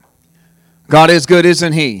God is good,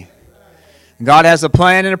 isn't He? God has a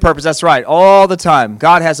plan and a purpose. That's right, all the time.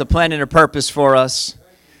 God has a plan and a purpose for us.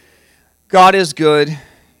 God is good.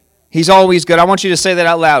 He's always good. I want you to say that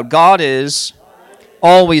out loud. God is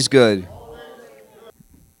always good.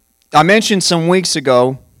 I mentioned some weeks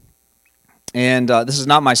ago, and this is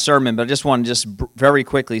not my sermon, but I just want to very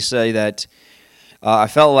quickly say that I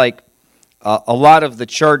felt like a lot of the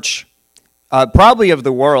church, probably of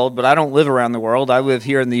the world, but I don't live around the world. I live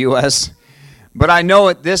here in the U.S., but I know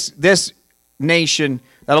at this nation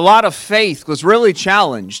that a lot of faith was really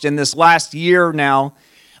challenged in this last year now.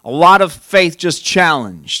 A lot of faith just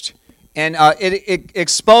challenged. And it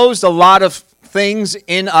exposed a lot of things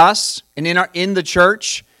in us and in the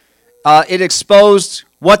church. It exposed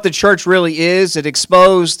what the church really is. It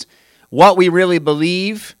exposed what we really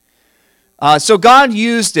believe. So God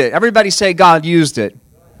used it. Everybody say God used it.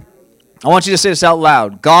 I want you to say this out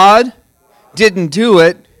loud. God didn't do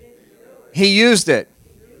it. He used it.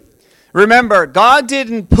 Remember, God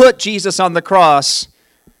didn't put Jesus on the cross.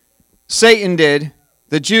 Satan did.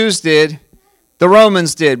 The Jews did. The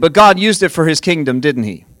Romans did. But God used it for His kingdom, didn't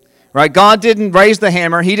He? Right? God didn't raise the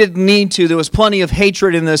hammer. He didn't need to. There was plenty of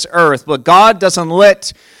hatred in this earth. But God doesn't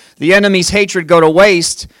let the enemy's hatred go to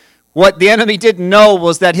waste. What the enemy didn't know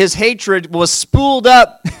was that his hatred was spooled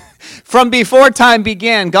up from before time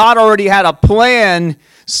began. God already had a plan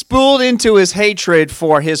spooled into his hatred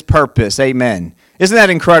for his purpose. Amen. Isn't that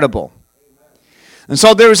incredible? And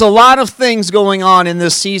so there's a lot of things going on in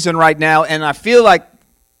this season right now, and I feel like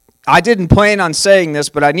I didn't plan on saying this,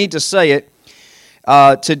 but I need to say it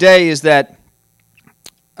today, is that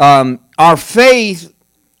our faith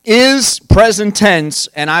is present tense,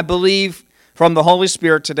 and I believe from the Holy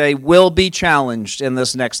Spirit today will be challenged in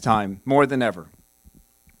this next time more than ever.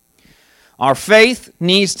 Our faith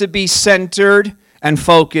needs to be centered and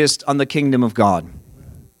focused on the kingdom of God.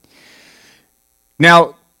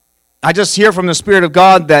 Now, I just hear from the Spirit of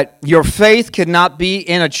God that your faith cannot be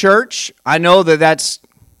in a church. I know that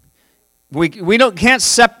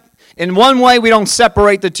in one way we don't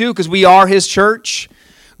separate the two because we are His church.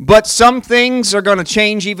 But some things are going to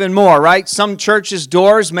change even more, right? Some churches'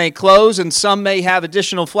 doors may close and some may have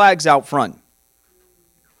additional flags out front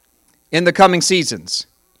in the coming seasons.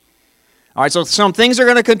 All right, so some things are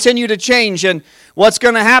going to continue to change, and what's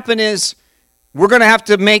going to happen is we're going to have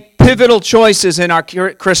to make pivotal choices in our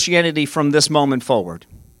Christianity from this moment forward.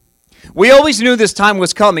 We always knew this time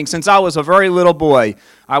was coming since I was a very little boy.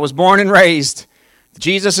 I was born and raised.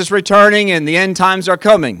 Jesus is returning and the end times are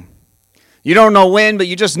coming. You don't know when, but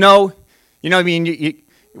you just know. You know what I mean?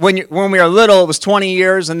 When we were little, it was 20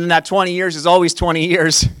 years, and then that 20 years is always 20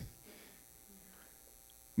 years.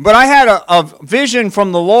 But I had a vision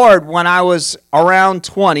from the Lord when I was around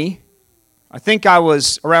 20. I think I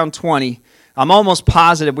was around 20. I'm almost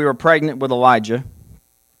positive we were pregnant with Elijah.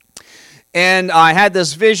 And I had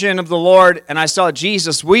this vision of the Lord, and I saw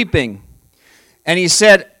Jesus weeping. And He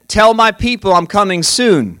said, "Tell my people I'm coming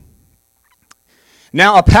soon."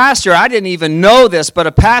 Now, a pastor, I didn't even know this, but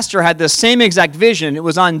a pastor had the same exact vision. It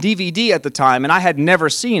was on DVD at the time, and I had never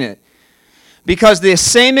seen it. Because the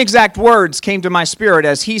same exact words came to my spirit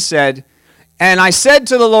as he said, and I said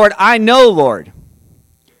to the Lord, "I know, Lord."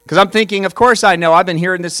 Because I'm thinking, of course I know. I've been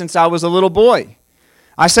hearing this since I was a little boy.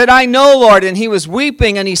 I said, "I know, Lord," and He was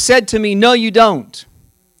weeping, and He said to me, "No, you don't."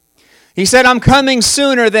 He said, "I'm coming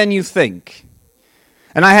sooner than you think."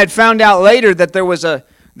 And I had found out later that there was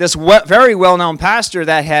this very well-known pastor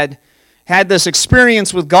that had this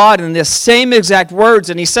experience with God in this same exact words,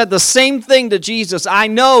 and he said the same thing to Jesus, "I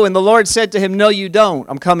know," and the Lord said to him, "No, you don't.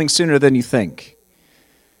 I'm coming sooner than you think."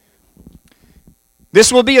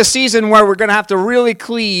 This will be a season where we're going to have to really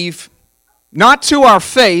cleave, not to our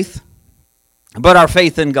faith, but our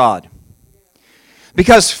faith in God.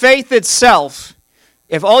 Because faith itself,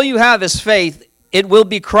 if all you have is faith, it will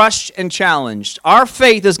be crushed and challenged. Our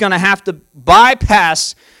faith is going to have to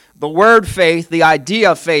bypass the word faith, the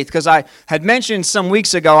idea of faith, because I had mentioned some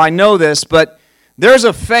weeks ago, I know this, but there's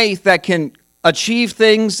a faith that can achieve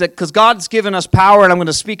things, because God's given us power, and I'm going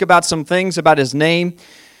to speak about some things about His name,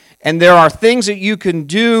 and there are things that you can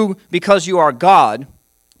do because you are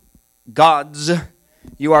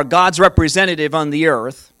you are God's representative on the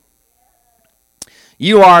earth.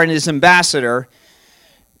 You are His ambassador.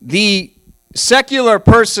 The secular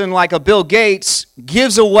person like a Bill Gates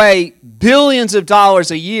gives away billions of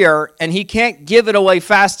dollars a year, and he can't give it away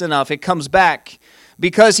fast enough. It comes back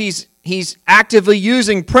because he's actively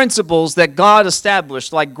using principles that God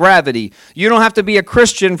established, like gravity. You don't have to be a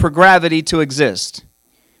Christian for gravity to exist.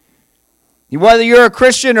 Whether you're a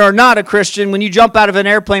Christian or not a Christian, when you jump out of an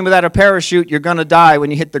airplane without a parachute, you're going to die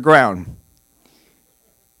when you hit the ground.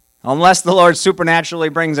 unless the Lord supernaturally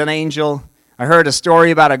brings an angel. I heard a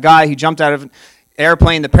story about a guy who jumped out of an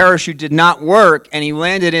airplane. The parachute did not work, and he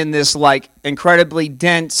landed in this like incredibly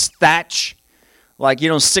dense thatch, like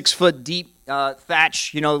 6-foot deep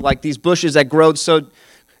thatch. Like these bushes that growed. So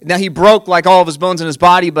now he broke like all of his bones in his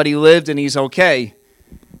body, but he lived and he's okay.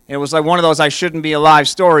 It was like one of those I shouldn't be alive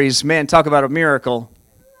stories. Man, talk about a miracle.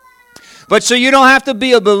 But so you don't have to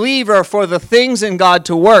be a believer for the things in God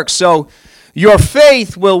to work. So your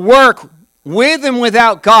faith will work with and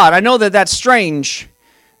without God. I know that that's strange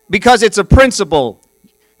because it's a principle.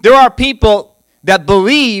 There are people that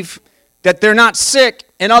believe that they're not sick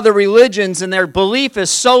in other religions, and their belief is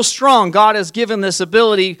so strong. God has given this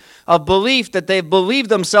ability of belief that they've believed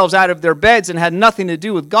themselves out of their beds and had nothing to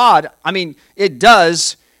do with God. I mean, it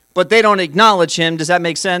does, but they don't acknowledge Him. Does that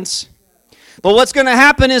make sense? But what's going to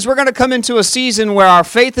happen is we're going to come into a season where our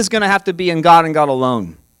faith is going to have to be in God and God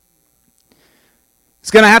alone.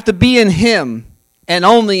 It's going to have to be in Him and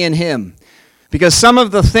only in Him. Because some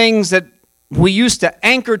of the things that we used to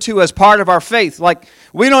anchor to as part of our faith, like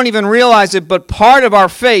we don't even realize it, but part of our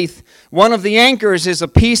faith, one of the anchors is a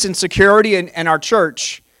peace and security in our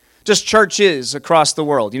church. Just churches across the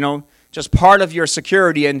world, just part of your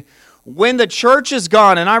security. And when the church is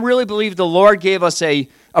gone, and I really believe the Lord gave us a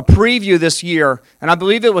preview this year, and I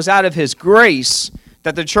believe it was out of His grace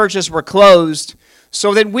that the churches were closed,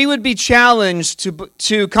 so that we would be challenged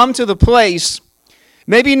to come to the place,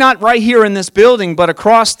 maybe not right here in this building, but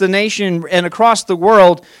across the nation and across the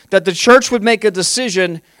world, that the church would make a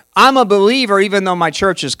decision, I'm a believer even though my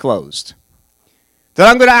church is closed. That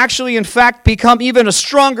I'm going to actually, in fact, become even a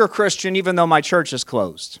stronger Christian even though my church is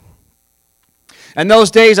closed. And those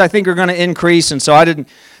days, I think, are going to increase, and so I didn't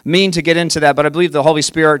mean to get into that, but I believe the Holy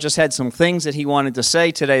Spirit just had some things that He wanted to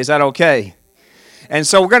say today. Is that okay? And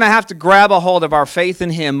so we're going to have to grab a hold of our faith in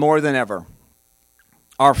Him more than ever.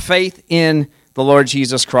 Our faith in the Lord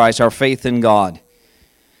Jesus Christ, our faith in God.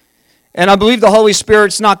 And I believe the Holy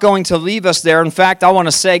Spirit's not going to leave us there. In fact, I want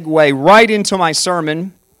to segue right into my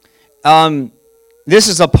sermon. This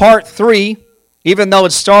is a part 3, even though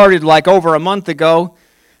it started like over a month ago,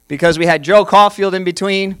 because we had Joe Caulfield in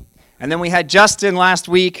between, and then we had Justin last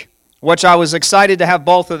week, which I was excited to have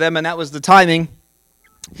both of them, and that was the timing.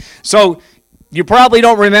 So you probably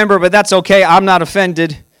don't remember, but that's okay. I'm not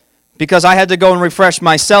offended, because I had to go and refresh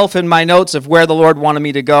myself in my notes of where the Lord wanted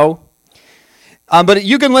me to go. But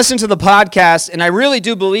you can listen to the podcast, and I really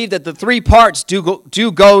do believe that the 3 parts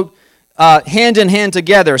do go hand in hand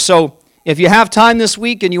together. So if you have time this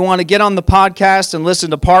week and you want to get on the podcast and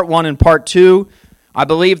listen to part 1 and part 2, I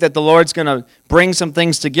believe that the Lord's going to bring some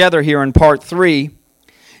things together here in part 3.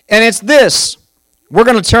 And it's this. We're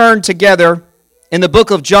going to turn together in the book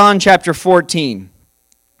of John chapter 14.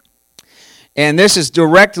 And this is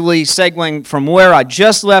directly segueing from where I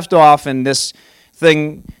just left off in this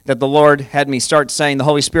thing that the Lord had me start saying, the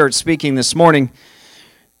Holy Spirit speaking this morning,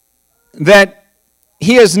 that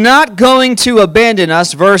He is not going to abandon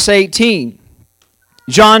us, verse 18.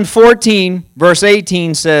 John 14, verse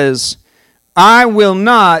 18 says, I will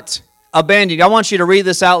not abandon you. I want you to read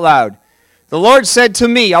this out loud. The Lord said to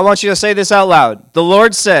me, I want you to say this out loud. The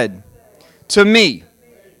Lord said to me,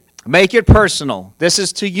 make it personal. This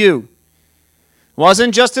is to you. It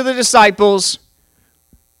wasn't just to the disciples.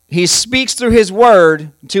 He speaks through His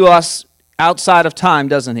word to us outside of time,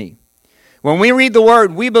 doesn't He? When we read the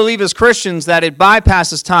word, we believe as Christians that it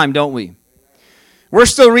bypasses time, don't we? We're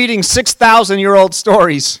still reading 6,000-year-old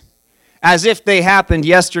stories as if they happened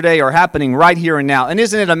yesterday or happening right here and now. And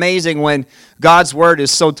isn't it amazing when God's word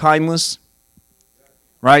is so timeless?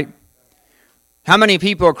 Right? How many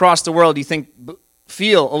people across the world do you think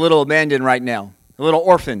feel a little abandoned right now? A little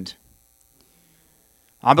orphaned?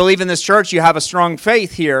 I believe in this church you have a strong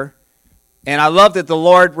faith here. And I love that the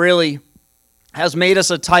Lord really has made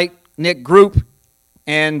us a tight-knit group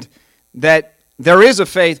and that there is a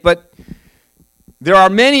faith, but there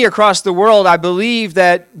are many across the world, I believe,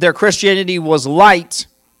 that their Christianity was light,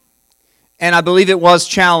 and I believe it was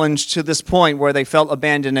challenged to this point where they felt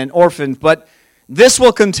abandoned and orphaned. But this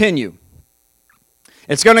will continue.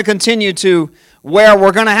 It's going to continue to where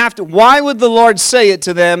we're going to have to... Why would the Lord say it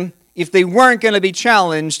to them if they weren't going to be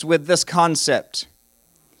challenged with this concept?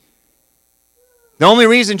 The only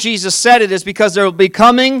reason Jesus said it is because there will be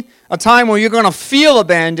coming a time where you're going to feel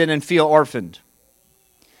abandoned and feel orphaned.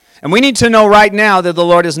 And we need to know right now that the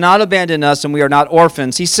Lord has not abandoned us and we are not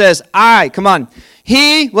orphans. He says,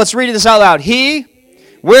 He, let's read this out loud. He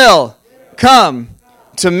will come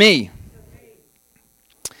to me.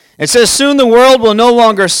 It says, soon the world will no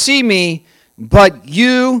longer see me, but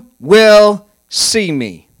you will see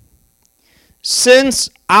me.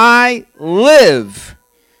 Since I live,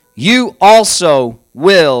 you also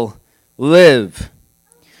will live.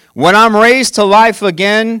 When I'm raised to life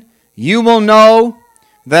again, you will know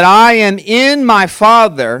that I am in my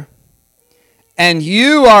Father, and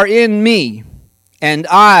you are in me, and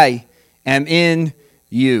I am in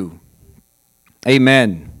you.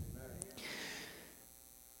 Amen.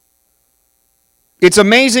 It's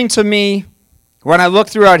amazing to me when I look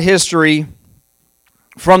throughout history,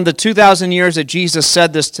 from the 2,000 years that Jesus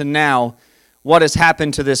said this to now, what has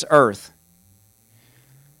happened to this earth.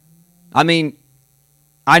 I mean,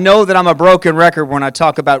 I know that I'm a broken record when I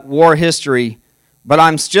talk about war history, but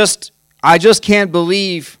I just can't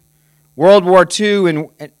believe World War II and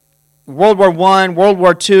World War I, World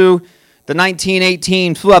War II, the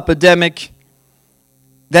 1918 flu epidemic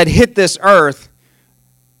that hit this earth.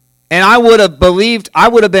 And I would have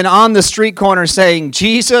been on the street corner saying,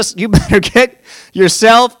 Jesus, you better get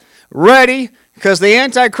yourself ready, because the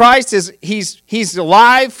Antichrist he's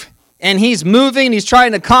alive and he's moving, he's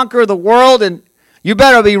trying to conquer the world, and you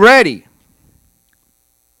better be ready.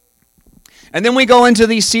 And then we go into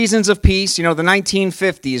these seasons of peace, the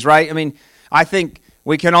 1950s, right? I mean, I think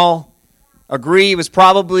we can all agree it was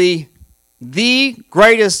probably the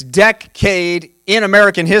greatest decade in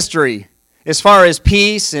American history as far as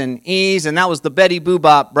peace and ease, and that was the Betty Boo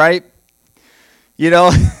Bop, right?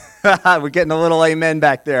 We're getting a little amen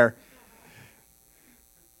back there.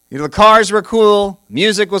 The cars were cool,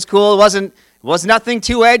 music was cool, it was nothing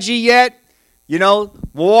too edgy yet.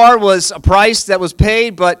 War was a price that was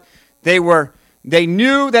paid, but they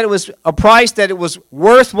knew that it was a price that it was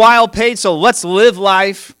worthwhile paid, so let's live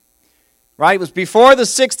life. Right? It was before the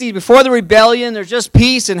 60s, before the rebellion. There's just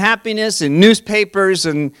peace and happiness and newspapers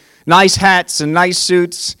and nice hats and nice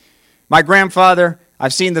suits. My grandfather,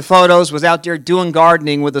 I've seen the photos, was out there doing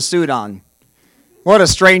gardening with a suit on. What a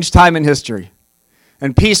strange time in history.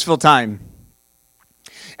 And peaceful time.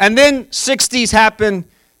 And then 60s happen,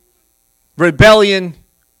 rebellion,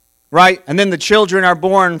 right? And then the children are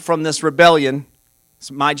born from this rebellion. It's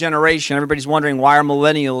my generation. Everybody's wondering, why are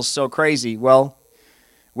millennials so crazy? Well,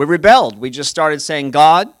 we rebelled. We just started saying,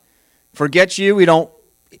 God, forget you.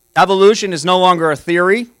 Evolution is no longer a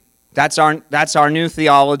theory. That's our new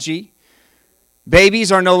theology. Babies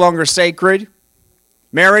are no longer sacred.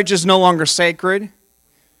 Marriage is no longer sacred.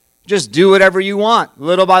 Just do whatever you want,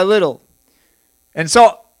 little by little. And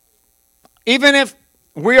so, even if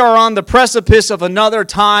we are on the precipice of another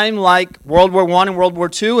time like World War I and World War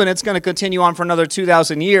II, and it's going to continue on for another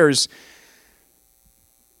 2,000 years,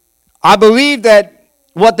 I believe that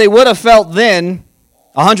what they would have felt then,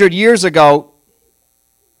 100 years ago,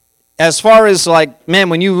 as far as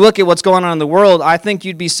when you look at what's going on in the world, I think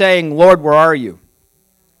you'd be saying, Lord, where are you?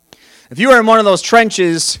 If you were in one of those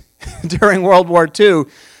trenches during World War II,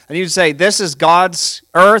 and you'd say, this is God's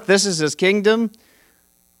earth, this is his kingdom.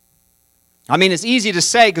 I mean, it's easy to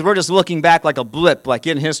say because we're just looking back like a blip, like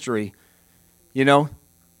in history.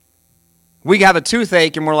 We have a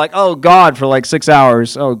toothache and we're like, oh God, for 6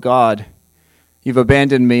 hours. Oh God. You've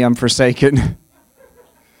abandoned me, I'm forsaken.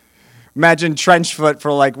 Imagine trench foot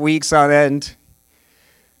for weeks on end.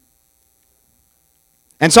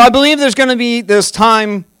 And so I believe there's going to be this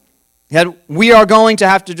time that we are going to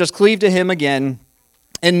have to just cleave to him again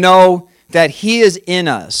and know that he is in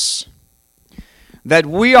us. That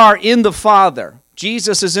we are in the Father.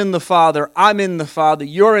 Jesus is in the Father. I'm in the Father.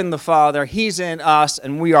 You're in the Father. He's in us,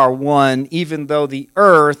 and we are one, even though the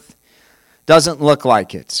earth doesn't look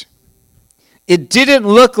like it. It didn't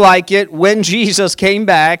look like it when Jesus came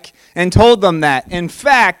back and told them that. In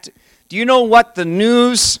fact, do you know what the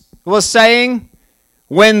news was saying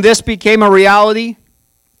when this became a reality?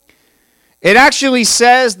 It actually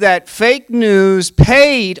says that fake news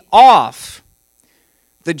paid off.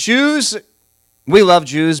 The Jews, we love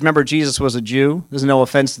Jews. Remember, Jesus was a Jew. There's no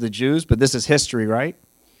offense to the Jews, but this is history, right?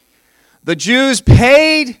 The Jews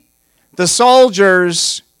paid the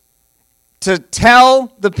soldiers to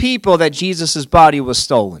tell the people that Jesus' body was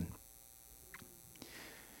stolen.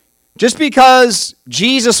 Just because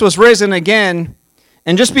Jesus was risen again,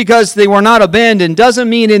 and just because they were not abandoned, doesn't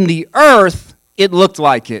mean in the earth it looked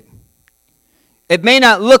like it. It may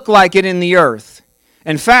not look like it in the earth.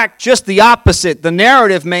 In fact, just the opposite. The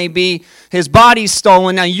narrative may be his body's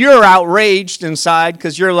stolen. Now you're outraged inside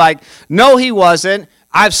because you're like, no, he wasn't.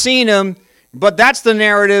 I've seen him. But that's the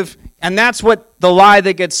narrative, and that's what the lie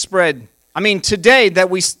that gets spread. I mean, today that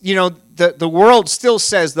the world still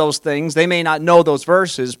says those things. They may not know those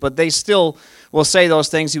verses, but they still will say those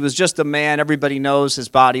things. He was just a man. Everybody knows his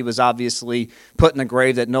body was obviously put in a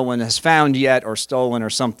grave that no one has found yet or stolen or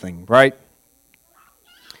something, right?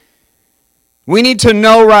 We need to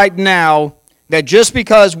know right now that just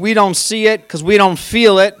because we don't see it, because we don't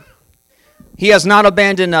feel it, He has not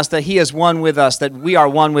abandoned us, that he is one with us, that we are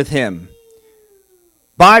one with him.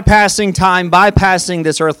 Bypassing time, bypassing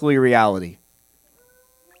this earthly reality.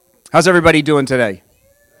 How's everybody doing today?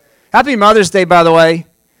 Happy Mother's Day, by the way.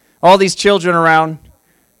 All these children around.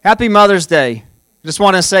 Happy Mother's Day. Just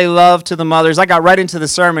want to say love to the mothers. I got right into the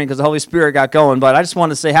sermon because the Holy Spirit got going, but I just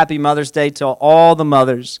want to say Happy Mother's Day to all the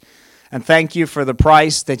mothers. And thank you for the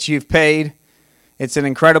price that you've paid. It's an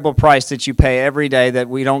incredible price that you pay every day that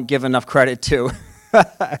we don't give enough credit to.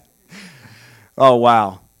 Oh,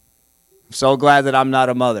 wow. I'm so glad that I'm not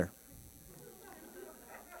a mother.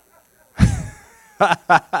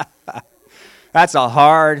 That's a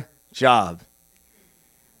hard job.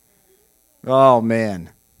 Oh,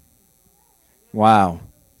 man. Wow.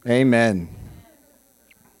 Amen.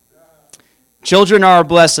 Children are a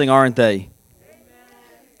blessing, aren't they?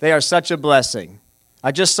 They are such a blessing.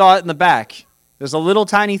 I just saw it in the back. There's a little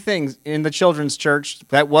tiny thing in the children's church.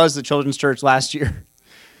 That was the children's church last year.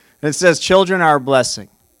 It says, children are a blessing.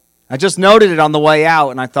 I just noted it on the way out,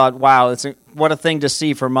 and I thought, wow, what a thing to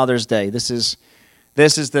see for Mother's Day. This is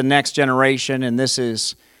the next generation, and this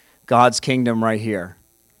is God's kingdom right here.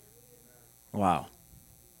 Wow.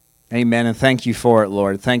 Amen, and thank you for it,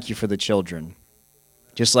 Lord. Thank you for the children.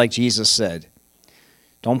 Just like Jesus said,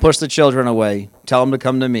 don't push the children away. Tell them to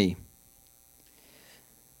come to me.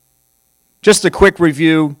 Just a quick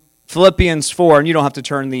review. Philippians 4, and you don't have to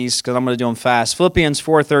turn these because I'm going to do them fast. Philippians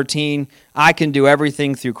 4:13, I can do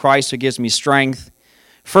everything through Christ who gives me strength.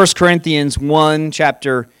 1 Corinthians 1,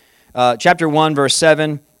 chapter 1, verse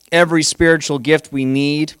 7, every spiritual gift we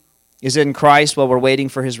need is in Christ while we're waiting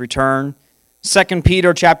for his return. 2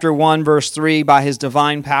 Peter chapter 1, verse 3, by his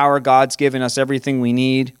divine power, God's given us everything we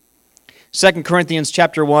need. 2 Corinthians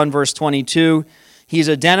chapter 1, verse 22, he's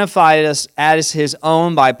identified us as his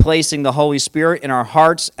own by placing the Holy Spirit in our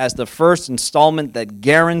hearts as the first installment that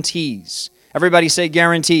guarantees. Everybody say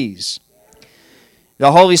guarantees.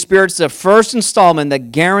 The Holy Spirit's the first installment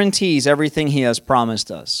that guarantees everything he has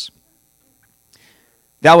promised us.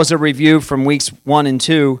 That was a review from weeks 1 and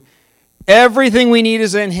 2. Everything we need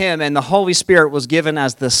is in him, and the Holy Spirit was given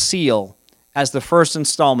as the seal, as the first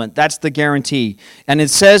installment. That's the guarantee. And it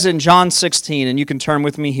says in John 16, and you can turn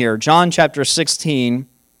with me here, John chapter 16,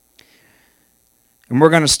 and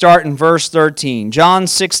we're going to start in verse 13. John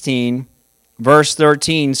 16, verse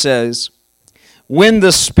 13 says, when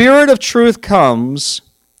the Spirit of truth comes,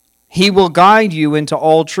 he will guide you into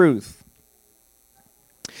all truth.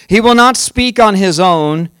 He will not speak on his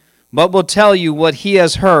own, but will tell you what he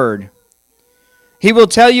has heard. He will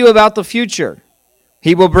tell you about the future.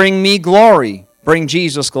 He will bring me glory, bring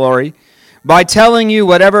Jesus glory, by telling you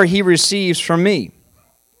whatever he receives from me.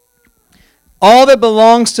 All that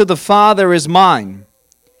belongs to the Father is mine.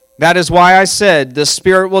 That is why I said, the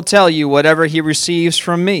Spirit will tell you whatever he receives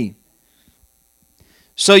from me.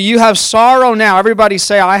 So you have sorrow now. Everybody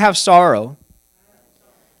say, I have sorrow,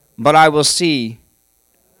 but I will see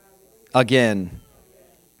again.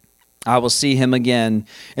 I will see him again.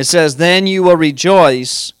 It says, then you will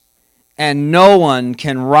rejoice, and no one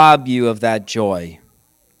can rob you of that joy.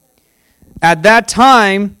 At that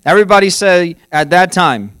time, everybody say, at that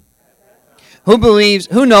time.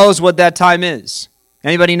 Who knows what that time is?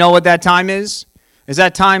 Anybody know what that time is? Is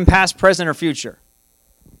that time past, present, or future?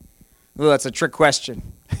 Ooh, that's a trick question.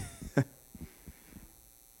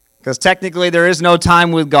 Because technically there is no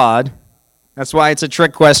time with God. That's why it's a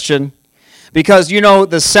trick question. Because,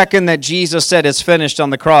 the second that Jesus said it's finished on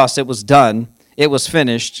the cross, it was done. It was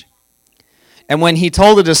finished. And when he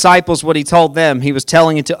told the disciples what he told them, he was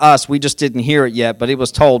telling it to us. We just didn't hear it yet, but it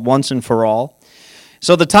was told once and for all.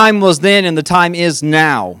 So the time was then and the time is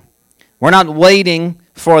now. We're not waiting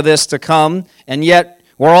for this to come, and yet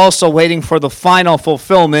we're also waiting for the final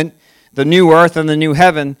fulfillment, the new earth and the new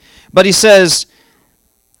heaven. But he says,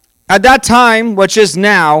 at that time, which is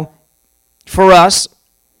now, for us,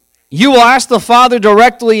 you will ask the Father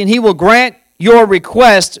directly, and he will grant your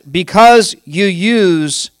request because you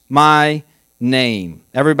use my name.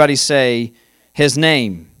 Everybody say, his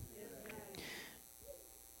name.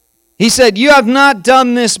 He said, you have not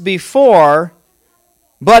done this before,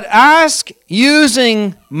 but ask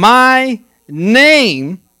using my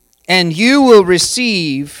name, and you will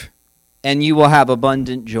receive, and you will have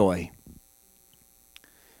abundant joy.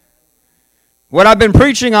 What I've been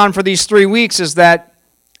preaching on for these 3 weeks is that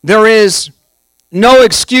there is no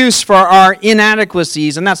excuse for our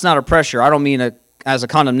inadequacies, and that's not a pressure. I don't mean it as a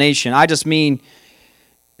condemnation. I just mean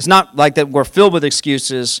it's not like that we're filled with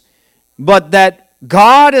excuses, but that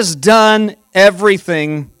God has done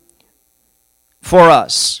everything for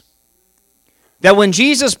us. That when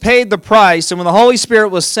Jesus paid the price and when the Holy Spirit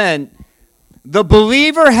was sent, the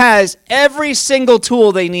believer has every single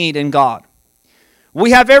tool they need in God.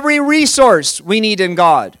 We have every resource we need in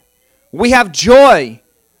God. We have joy.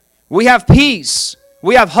 We have peace.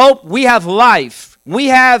 We have hope. We have life. We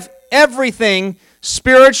have everything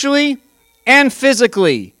spiritually and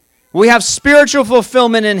physically. We have spiritual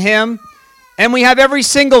fulfillment in Him, and we have every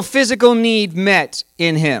single physical need met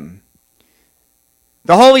in Him.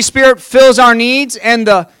 The Holy Spirit fills our needs, and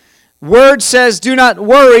the Word says, do not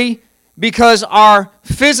worry, because our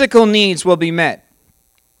physical needs will be met.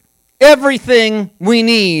 Everything we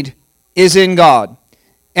need is in God.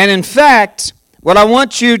 And in fact, what I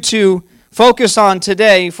want you to focus on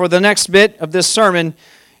today for the next bit of this sermon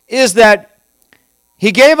is that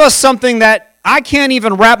He gave us something that I can't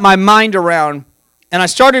even wrap my mind around. And I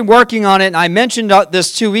started working on it, and I mentioned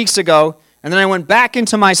this 2 weeks ago, and then I went back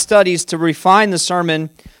into my studies to refine the sermon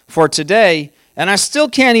for today, and I still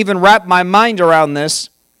can't even wrap my mind around this,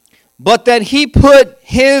 but that He put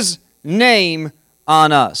His name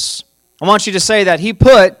on us. I want you to say that. He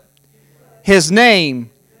put His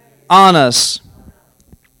name on us.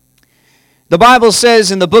 The Bible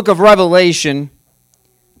says in the book of Revelation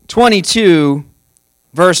 22,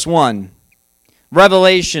 verse 1.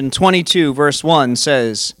 Revelation 22, verse 1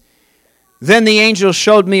 says, Then the angel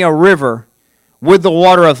showed me a river with the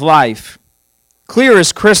water of life, clear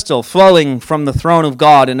as crystal, flowing from the throne of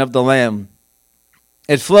God and of the Lamb.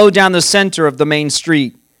 It flowed down the center of the main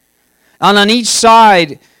street. And on each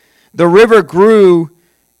side, the river grew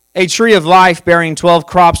a tree of life bearing 12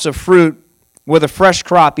 crops of fruit with a fresh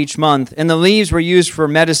crop each month. And the leaves were used for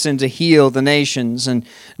medicine to heal the nations. And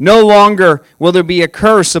no longer will there be a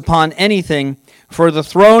curse upon anything, for the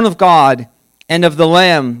throne of God and of the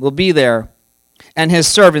Lamb will be there, and His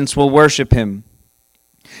servants will worship Him.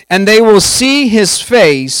 And they will see His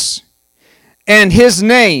face, and His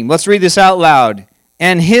name, let's read this out loud,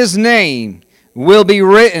 and His name will be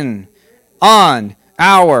written on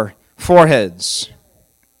our foreheads.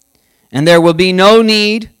 And there will be no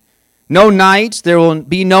night, there will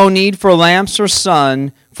be no need for lamps or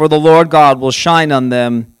sun, for the Lord God will shine on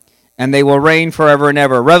them, and they will reign forever and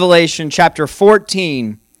ever. Revelation chapter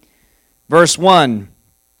 14, verse 1.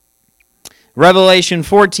 Revelation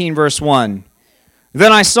 14, verse 1.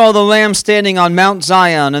 Then I saw the Lamb standing on Mount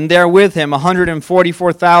Zion, and there with Him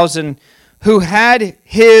 144,000 who had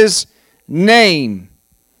His name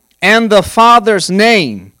and the Father's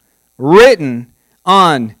name written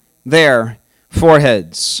on their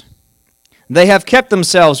foreheads. They have kept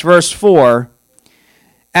themselves, verse 4,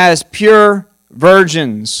 as pure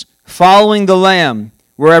virgins, following the Lamb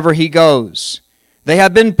wherever He goes. They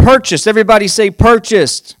have been purchased. Everybody say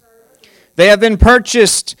purchased. They have been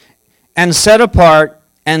purchased and set apart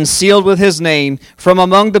and sealed with His name from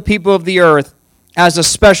among the people of the earth as a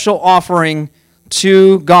special offering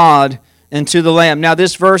to God and to the Lamb. Now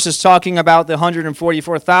this verse is talking about the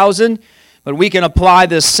 144,000, but we can apply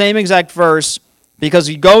this same exact verse because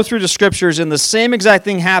you go through the scriptures and the same exact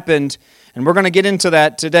thing happened, and we're going to get into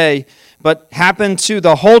that today, but happened to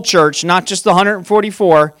the whole church, not just the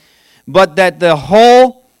 144, but that the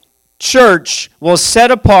whole church was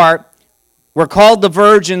set apart. We're called the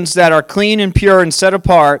virgins that are clean and pure and set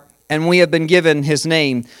apart, and we have been given His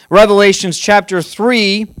name. Revelation chapter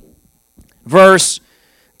 3, verse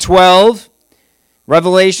 12.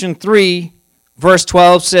 Revelation 3, verse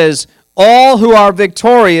 12 says, All who are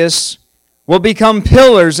victorious will become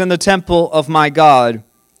pillars in the temple of my God,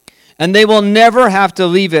 and they will never have to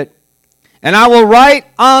leave it. And I will write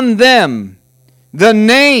on them the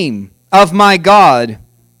name of my God,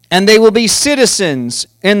 and they will be citizens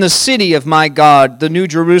in the city of my God, the New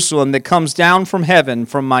Jerusalem that comes down from heaven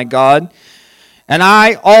from my God. And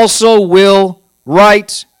I also will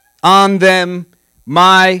write on them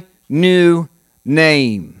my new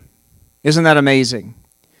name. Isn't that amazing?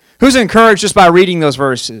 Who's encouraged just by reading those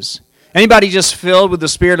verses? Anybody just filled with the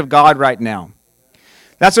Spirit of God right now?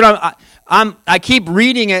 That's what I keep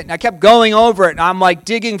reading it, and I kept going over it, and I'm like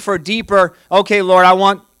digging for deeper. Okay, Lord, I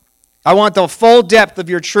want the full depth of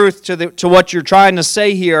your truth to what you're trying to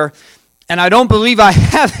say here, and I don't believe I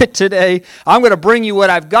have it today. I'm going to bring you what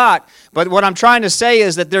I've got, but what I'm trying to say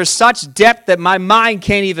is that there's such depth that my mind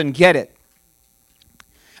can't even get it.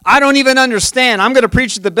 I don't even understand. I'm going to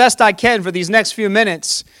preach it the best I can for these next few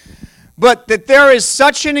minutes, but that there is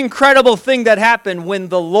such an incredible thing that happened when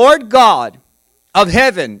the Lord God of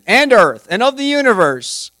heaven and earth and of the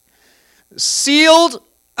universe sealed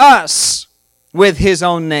us with His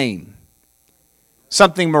own name.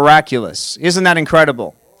 Something miraculous. Isn't that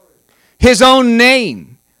incredible? His own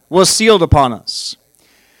name was sealed upon us.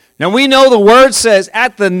 Now we know the Word says,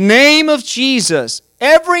 at the name of Jesus,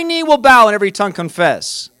 every knee will bow and every tongue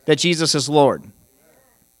confess that Jesus is Lord.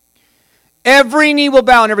 Every knee will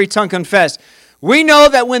bow and every tongue confess. We know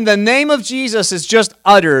that when the name of Jesus is just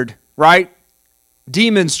uttered, right,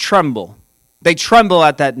 demons tremble. They tremble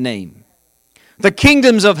at that name. The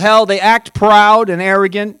kingdoms of hell, they act proud and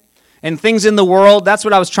arrogant. And things in the world, that's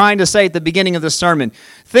what I was trying to say at the beginning of the sermon.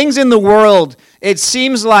 Things in the world, it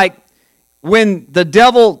seems like when the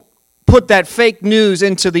devil put that fake news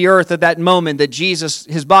into the earth at that moment that Jesus,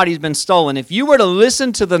 his body's been stolen. If you were to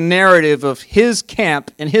listen to the narrative of his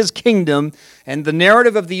camp and his kingdom and the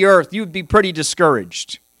narrative of the earth, you'd be pretty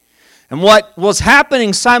discouraged. And what was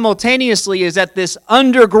happening simultaneously is that this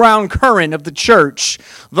underground current of the church,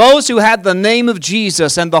 those who had the name of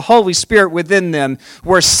Jesus and the Holy Spirit within them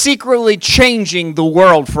were secretly changing the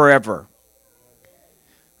world forever.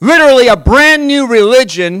 Literally, a brand new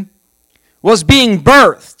religion was being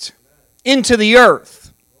birthed into the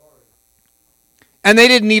earth. And they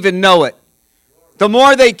didn't even know it. The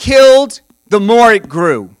more they killed, the more it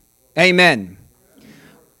grew. Amen.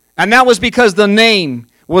 And that was because the name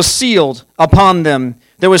was sealed upon them.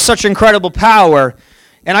 There was such incredible power.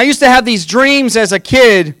 And I used to have these dreams as a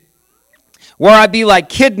kid where I'd be like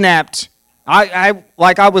kidnapped. I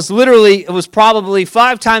was literally, it was probably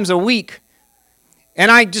 5 times a week. And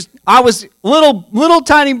I was little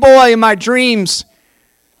tiny boy in my dreams.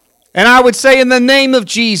 And I would say, in the name of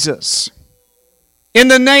Jesus. In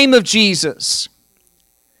the name of Jesus.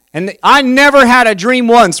 And I never had a dream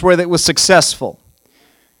once where it was successful.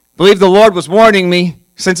 I believe the Lord was warning me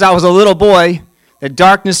since I was a little boy that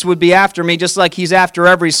darkness would be after me just like he's after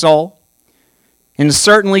every soul. And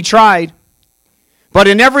certainly tried. But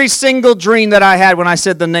in every single dream that I had when I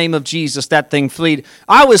said the name of Jesus, that thing fled.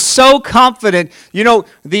 I was so confident. You know,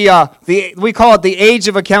 we call it the age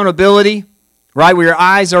of accountability, right? Where your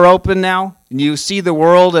eyes are open now and you see the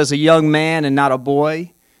world as a young man and not a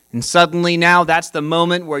boy. And suddenly now that's the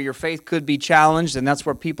moment where your faith could be challenged, and that's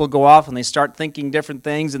where people go off and they start thinking different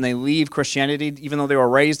things and they leave Christianity even though they were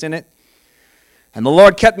raised in it. And the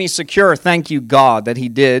Lord kept me secure. Thank you, God, that he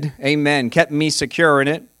did. Amen. Kept me secure in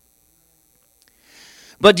it.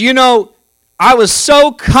 But you know, I was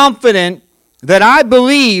so confident that I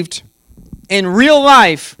believed in real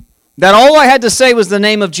life that all I had to say was the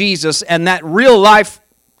name of Jesus, and that real life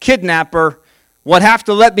kidnapper would have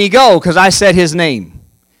to let me go because I said his name.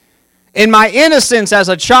 In my innocence as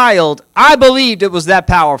a child, I believed it was that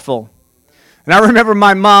powerful. And I remember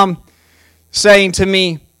my mom saying to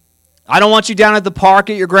me, I don't want you down at the park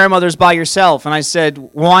at your grandmother's by yourself. And I said,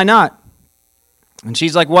 why not? And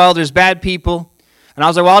she's like, well, there's bad people. And I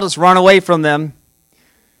was like, well, I'll just run away from them.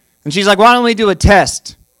 And she's like, why don't we do a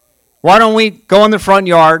test? Why don't we go in the front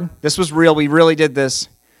yard? This was real. We really did this.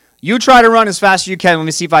 You try to run as fast as you can. Let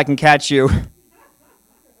me see if I can catch you.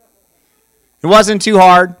 It wasn't too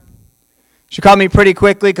hard. She caught me pretty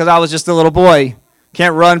quickly because I was just a little boy.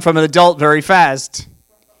 Can't run from an adult very fast.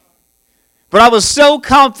 But I was so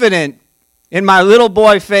confident in my little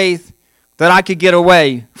boy faith that I could get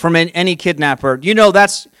away from any kidnapper. You know,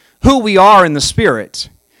 that's who we are in the spirit.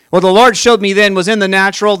 What the Lord showed me then was in the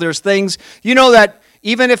natural. There's things, you know, that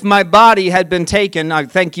even if my body had been taken, I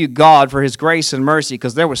thank you, God, for his grace and mercy,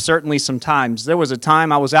 because there was certainly some times. There was a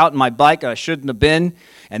time I was out on my bike I shouldn't have been,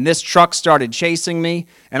 and this truck started chasing me,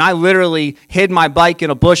 and I literally hid my bike in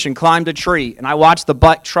a bush and climbed a tree, and I watched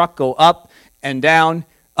the truck go up and down,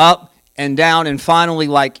 and finally,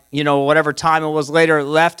 like, you know, whatever time it was later, it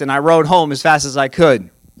left, and I rode home as fast as I could.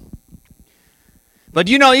 But,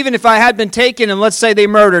 you know, even if I had been taken, and let's say they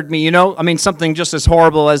murdered me, you know, I mean, something just as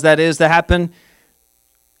horrible as that is to happen,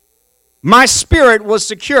 my spirit was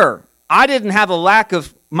secure. I didn't have a lack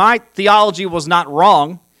of, my theology was not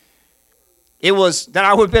wrong. It was that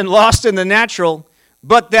I would have been lost in the natural,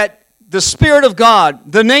 but that the Spirit of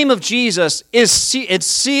God, the name of Jesus, it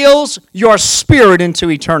seals your spirit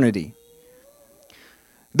into eternity.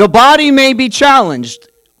 The body may be challenged.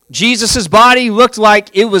 Jesus' body looked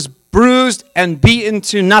like it was bruised and beaten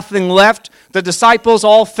to nothing left. The disciples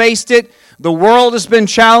all faced it. The world has been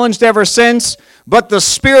challenged ever since. But the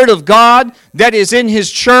Spirit of God that is in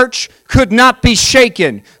his church could not be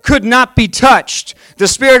shaken, could not be touched. The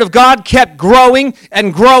Spirit of God kept growing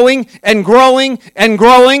and growing and growing and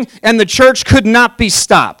growing, and the church could not be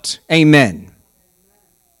stopped. Amen.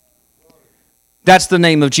 That's the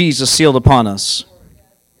name of Jesus sealed upon us.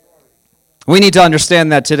 We need to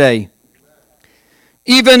understand that today.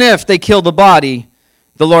 Even if they kill the body,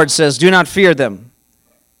 the Lord says, do not fear them.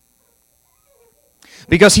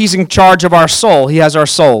 Because he's in charge of our soul. He has our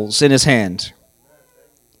souls in his hand.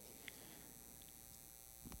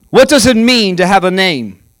 What does it mean to have a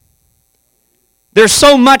name? There's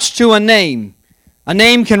so much to a name. A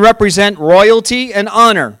name can represent royalty and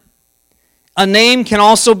honor. A name can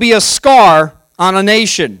also be a scar on a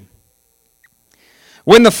nation.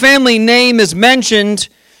 When the family name is mentioned,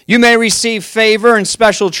 you may receive favor and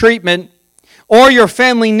special treatment, or your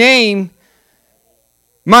family name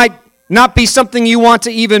might not be something you want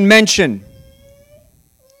to even mention.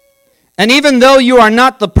 And even though you are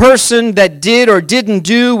not the person that did or didn't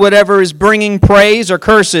do whatever is bringing praise or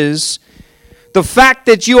curses, the fact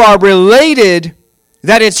that you are related,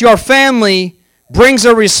 that it's your family, brings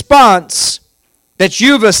a response that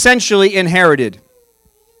you've essentially inherited.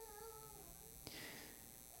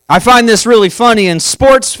 I find this really funny, and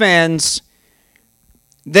sports fans,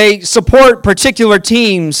 they support particular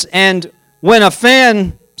teams, and when a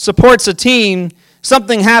fan supports a team,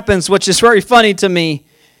 something happens which is very funny to me.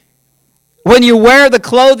 When you wear the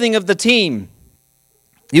clothing of the team,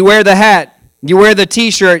 you wear the hat, you wear the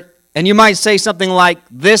t-shirt, and you might say something like,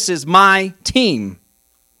 "This is my team."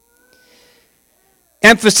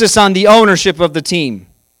 Emphasis on the ownership of the team.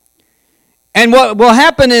 And what will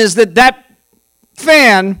happen is that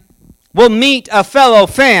fan will meet a fellow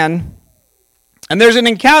fan, and there's an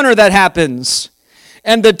encounter that happens,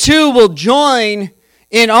 and the two will join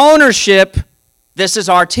in ownership. This is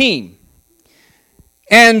our team.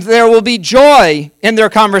 And there will be joy in their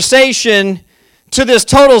conversation to this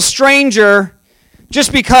total stranger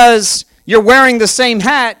just because you're wearing the same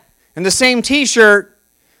hat and the same t-shirt.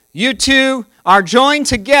 You two are joined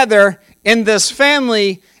together in this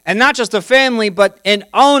family, and not just a family, but in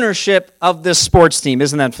ownership of this sports team.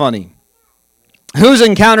 Isn't that funny? Who's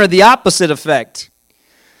encountered the opposite effect?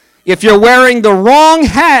 If you're wearing the wrong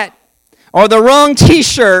hat or the wrong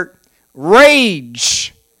t-shirt,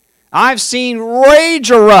 rage. I've seen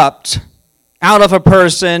rage erupt out of a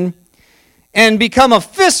person and become a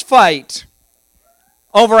fist fight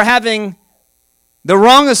over having the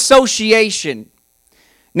wrong association.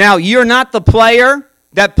 Now, you're not the player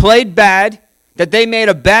that played bad, that they made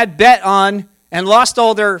a bad bet on and lost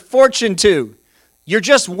all their fortune to. You're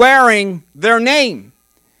just wearing their name.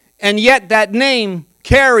 And yet that name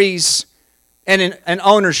carries an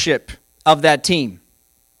ownership of that team,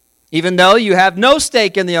 even though you have no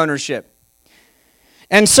stake in the ownership.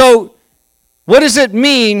 And so, what does it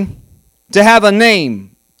mean to have a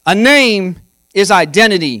name? A name is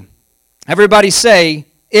identity. Everybody say,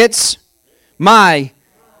 "It's my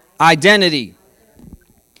identity."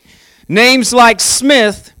 Names like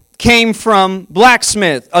Smith came from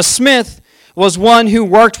blacksmith. A smith was one who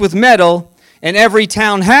worked with metal, and every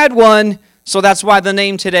town had one, so that's why the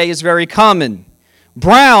name today is very common.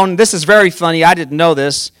 Brown, this is very funny, I didn't know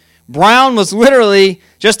this. Brown was literally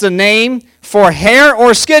just a name for hair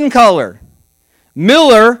or skin color.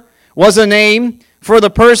 Miller was a name for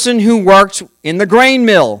the person who worked in the grain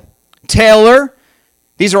mill. Taylor,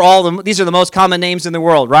 these are the most common names in the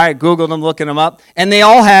world, right? I Googled them, looking them up, and they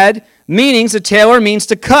all had meanings. A tailor means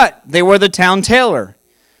to cut. They were the town tailor.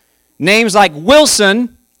 Names like Wilson,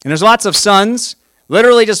 and there's lots of sons,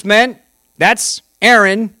 literally just meant that's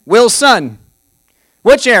Aaron, Will's son.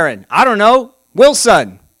 Which Aaron? I don't know. Will's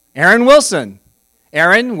son. Aaron Wilson.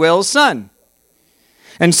 Aaron, Will's son.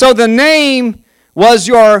 And so the name was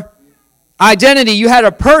your identity. You had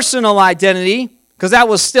a personal identity, because that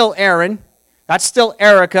was still Aaron. That's still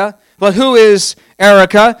Erica. But who is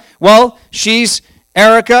Erica? Well, she's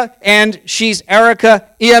Erica, and she's Erica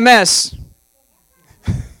EMS.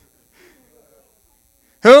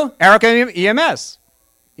 Who? Erica EMS.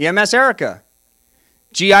 EMS Erica.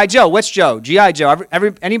 G.I. Joe. Which Joe? G.I. Joe.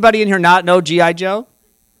 Anybody in here not know G.I. Joe?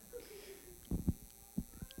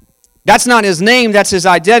 That's not his name. That's his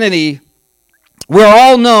identity. We're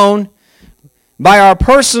all known by our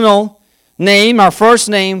personal name, our first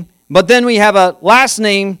name, but then we have a last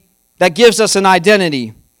name that gives us an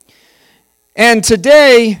identity. And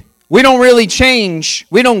today, we don't really change.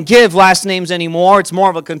 We don't give last names anymore. It's more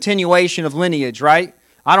of a continuation of lineage, right?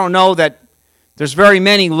 I don't know that there's very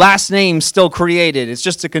many last names still created. It's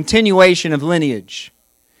just a continuation of lineage.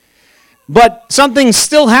 But something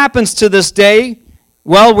still happens to this day.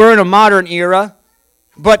 Well, we're in a modern era,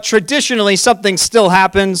 but traditionally something still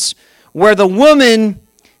happens where the woman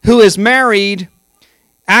who is married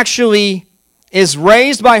actually is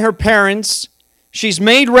raised by her parents. She's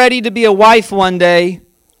made ready to be a wife one day,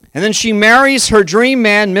 and then she marries her dream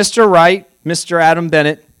man, Mr. Right, Mr. Adam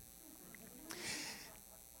Bennett.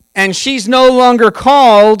 And she's no longer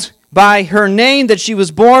called by her name that she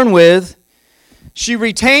was born with. She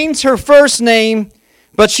retains her first name,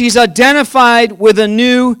 but she's identified with a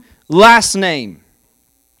new last name.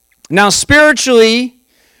 Now, spiritually,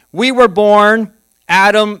 we were born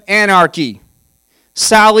Adam Anarchy,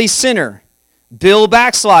 Sally Sinner, Bill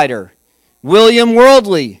Backslider, William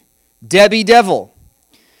Worldly, Debbie Devil.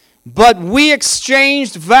 But we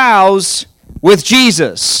exchanged vows with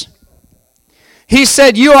Jesus. He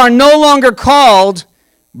said, you are no longer called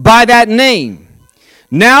by that name.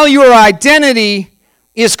 Now your identity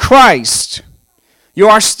is Christ. You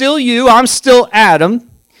are still you, I'm still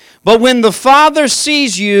Adam. But when the Father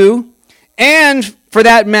sees you, and for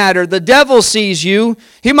that matter, the devil sees you,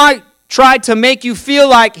 he might try to make you feel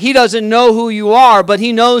like he doesn't know who you are, but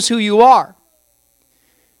he knows who you are.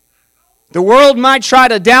 The world might try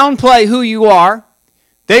to downplay who you are.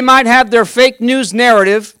 They might have their fake news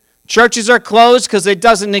narrative. Churches are closed because it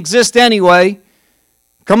doesn't exist anyway.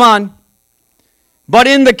 Come on. But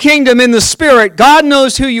in the kingdom, in the spirit, God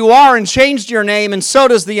knows who you are and changed your name, and so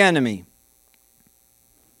does the enemy.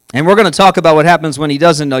 And we're going to talk about what happens when he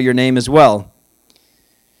doesn't know your name as well.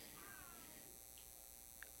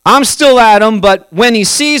 I'm still Adam, but when he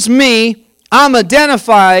sees me, I'm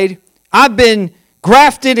identified. I've been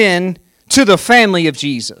grafted in to the family of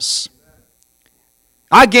Jesus.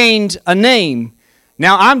 I gained a name.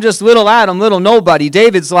 Now, I'm just little Adam, little nobody.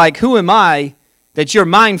 David's like, who am I that you're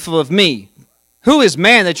mindful of me? Who is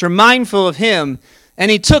man that you're mindful of him? And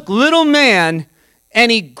he took little man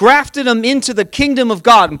and he grafted him into the kingdom of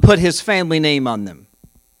God and put his family name on them.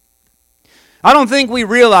 I don't think we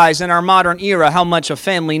realize in our modern era how much a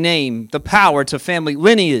family name, the power to family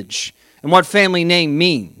lineage, and what family name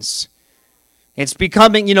means. It's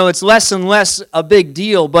becoming, it's less and less a big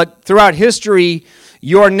deal, but throughout history,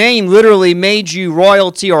 your name literally made you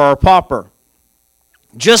royalty or a pauper,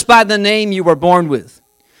 just by the name you were born with.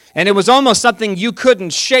 And it was almost something you couldn't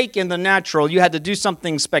shake in the natural. You had to do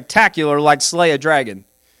something spectacular like slay a dragon.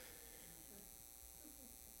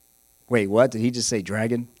 Wait, what? Did he just say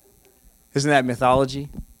dragon? Isn't that mythology?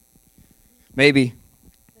 Maybe.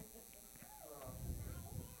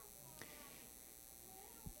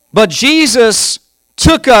 But Jesus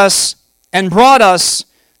took us and brought us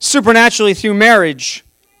supernaturally through marriage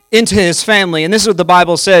into his family. And this is what the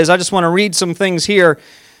Bible says. I just want to read some things here.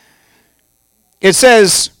 It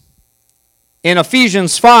says in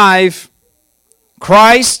Ephesians 5,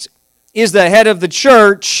 Christ is the head of the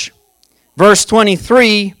church. Verse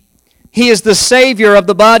 23, he is the Savior of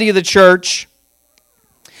the body of the church.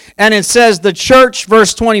 And it says the church,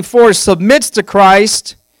 verse 24, submits to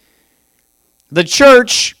Christ. The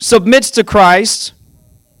church submits to Christ.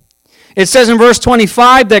 It says in verse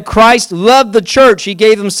 25 that Christ loved the church. He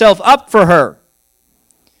gave himself up for her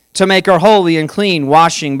to make her holy and clean,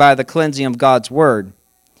 washing by the cleansing of God's word.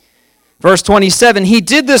 Verse 27, he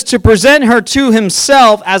did this to present her to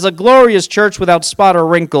himself as a glorious church without spot or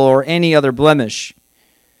wrinkle or any other blemish.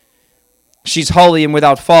 She's holy and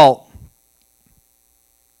without fault.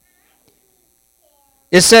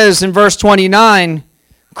 It says in verse 29,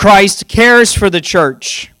 Christ cares for the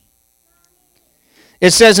church.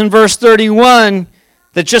 It says in verse 31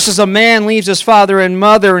 that just as a man leaves his father and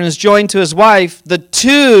mother and is joined to his wife, the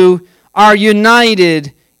two are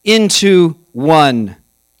united into one.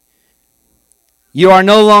 You are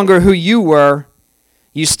no longer who you were.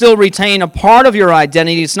 You still retain a part of your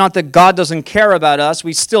identity. It's not that God doesn't care about us.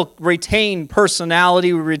 We still retain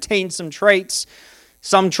personality. We retain some traits.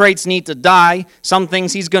 Some traits need to die. Some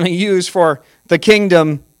things he's going to use for the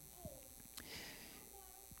kingdom.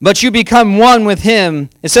 But you become one with him.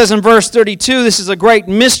 It says in verse 32, this is a great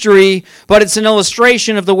mystery, but it's an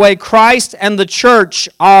illustration of the way Christ and the church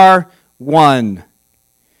are one.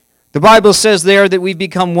 The Bible says there that we've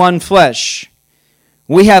become one flesh.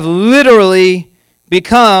 We have literally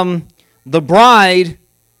become the bride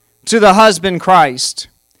to the husband Christ.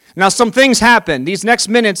 Now some things happen. These next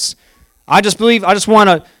minutes, I just want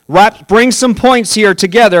to bring some points here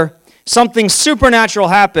together. Something supernatural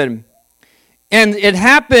happened. And it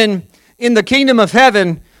happened in the kingdom of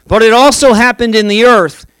heaven, but it also happened in the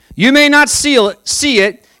earth. You may not see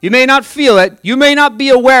it, you may not feel it, you may not be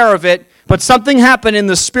aware of it, but something happened in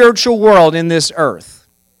the spiritual world in this earth.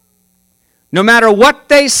 No matter what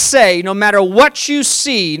they say, no matter what you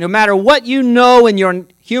see, no matter what you know in your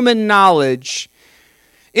human knowledge,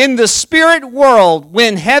 in the spirit world,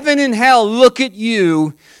 when heaven and hell look at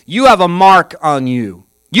you, you have a mark on you.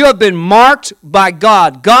 You have been marked by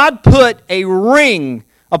God. God put a ring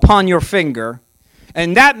upon your finger,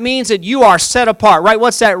 and that means that you are set apart, right?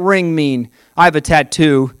 What's that ring mean? I have a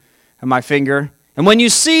tattoo on my finger. And when you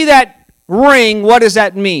see that ring, what does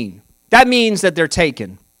that mean? That means that they're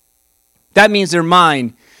taken. That means they're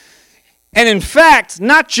mine. And in fact,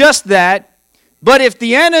 not just that, but if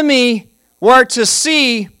the enemy were to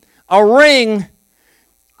see a ring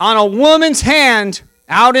on a woman's hand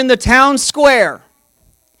out in the town square,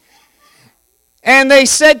 And they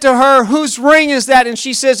said to her, whose ring is that? And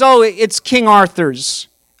she says, oh, it's King Arthur's.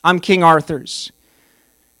 I'm King Arthur's.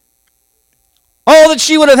 All that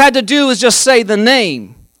she would have had to do is just say the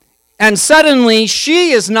name. And suddenly, she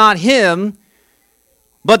is not him,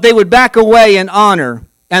 but they would back away in honor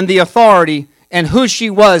and the authority and who she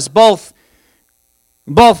was. Both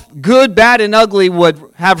good, bad, and ugly would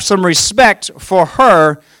have some respect for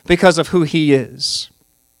her because of who he is.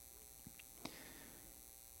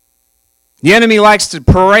 The enemy likes to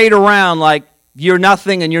parade around like you're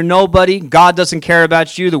nothing and you're nobody. God doesn't care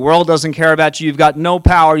about you. The world doesn't care about you. You've got no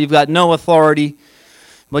power. You've got no authority.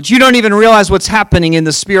 But you don't even realize what's happening in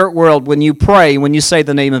the spirit world when you pray, when you say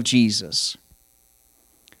the name of Jesus.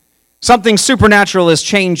 Something supernatural is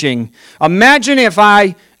changing. Imagine if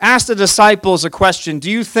I asked the disciples a question, do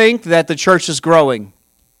you think that the church is growing?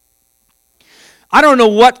 I don't know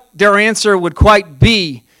what their answer would quite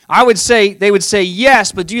be. I would say, they would say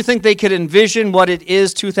yes, but do you think they could envision what it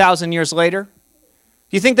is 2,000 years later?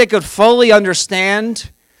 Do you think they could fully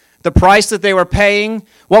understand the price that they were paying,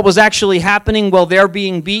 what was actually happening while they're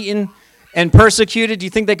being beaten and persecuted? Do you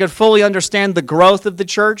think they could fully understand the growth of the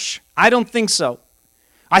church? I don't think so.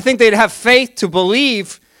 I think they'd have faith to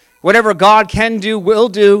believe whatever God can do, will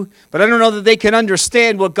do, but I don't know that they can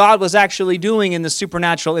understand what God was actually doing in the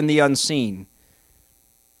supernatural, in the unseen,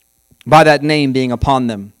 by that name being upon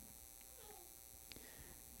them.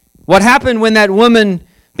 What happened when that woman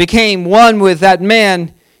became one with that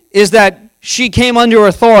man is that she came under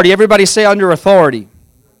authority. Everybody say under authority.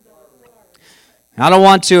 I don't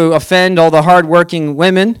want to offend all the hardworking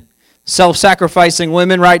women, self-sacrificing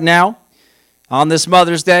women right now on this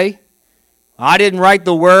Mother's Day. I didn't write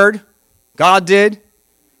the word. God did.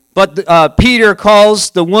 But Peter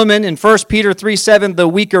calls the woman in 1 Peter 3:7 the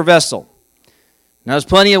weaker vessel. Now, there's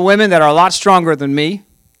plenty of women that are a lot stronger than me.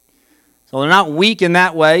 So they're not weak in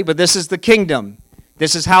that way, but this is the kingdom.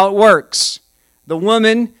 This is how it works. The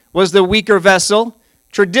woman was the weaker vessel.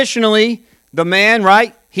 Traditionally, the man,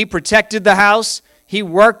 right, he protected the house. He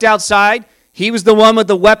worked outside. He was the one with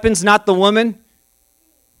the weapons, not the woman.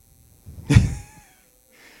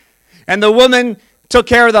 And the woman took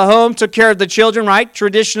care of the home, took care of the children, right?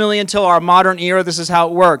 Traditionally, until our modern era, this is how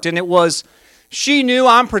it worked. And it was, she knew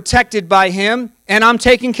I'm protected by him, and I'm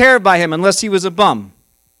taken care of by him, unless he was a bum.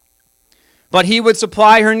 But he would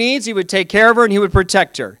supply her needs, he would take care of her, and he would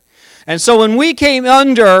protect her. And so when we came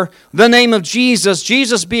under the name of Jesus,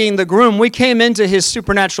 Jesus being the groom, we came into his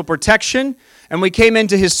supernatural protection, and we came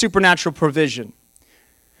into his supernatural provision.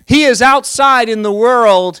 He is outside in the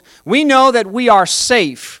world. We know that we are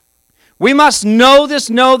safe. We must know this,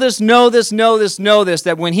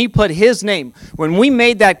 that when he put his name, when we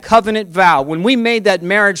made that covenant vow, when we made that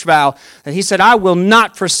marriage vow, that he said, I will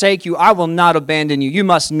not forsake you, I will not abandon you. You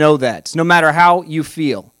must know that, no matter how you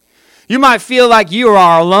feel. You might feel like you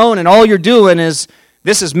are alone and all you're doing is,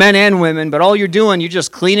 this is men and women, but all you're doing, you're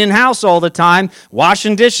just cleaning house all the time,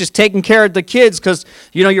 washing dishes, taking care of the kids, because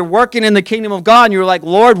you're working in the kingdom of God, and you're like,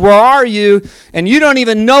 Lord, where are you? And you don't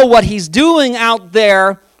even know what he's doing out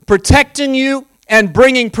there, protecting you and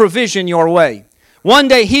bringing provision your way. One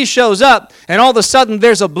day he shows up and all of a sudden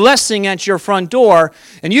there's a blessing at your front door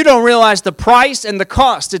and you don't realize the price and the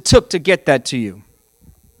cost it took to get that to you.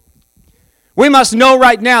 We must know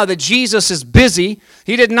right now that Jesus is busy.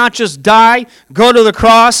 He did not just die, go to the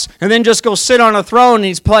cross, and then just go sit on a throne and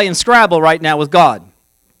he's playing Scrabble right now with God.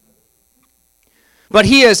 But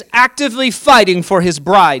he is actively fighting for his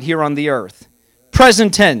bride here on the earth.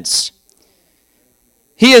 Present tense.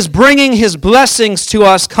 He is bringing his blessings to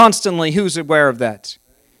us constantly. Who's aware of that?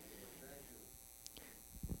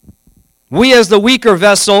 We as the weaker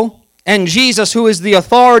vessel, and Jesus, who is the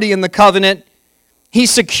authority in the covenant, he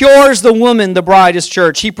secures the woman, the bride, his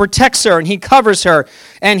church. He protects her and he covers her.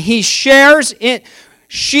 And she shares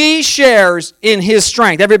in his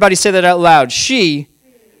strength. Everybody say that out loud. She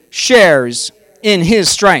shares in his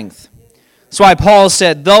strength. That's why Paul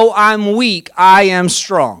said, though I'm weak, I am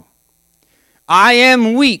strong. I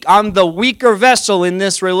am weak. I'm the weaker vessel in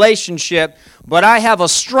this relationship, but I have a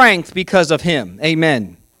strength because of him.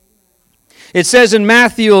 Amen. It says in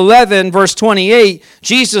Matthew 11, verse 28,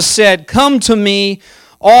 Jesus said, come to me,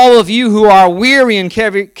 all of you who are weary and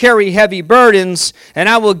carry heavy burdens, and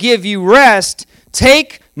I will give you rest.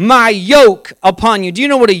 Take my yoke upon you. Do you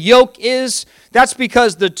know what a yoke is? That's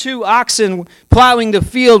because the two oxen plowing the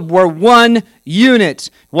field were one unit.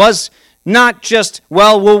 Was not just,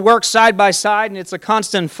 we'll work side by side and it's a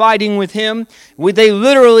constant fighting with him. We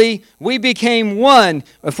became one.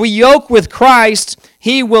 If we yoke with Christ,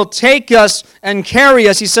 he will take us and carry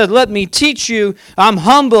us. He said, let me teach you. I'm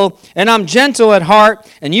humble and I'm gentle at heart,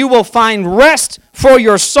 and you will find rest for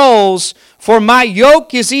your souls, For my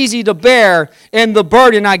yoke is easy to bear, and the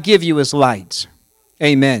burden I give you is light.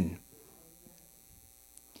 Amen.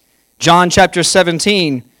 John chapter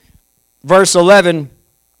 17, verse 11,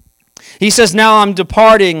 he says, now I'm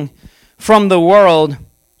departing from the world.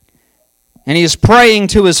 And he is praying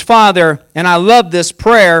to his Father, and I love this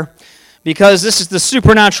prayer because this is the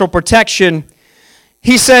supernatural protection.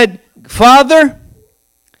 He said, Father,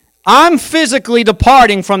 I'm physically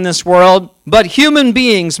departing from this world, but human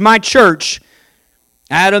beings, my church,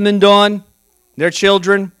 Adam and Dawn, their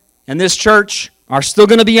children, and this church are still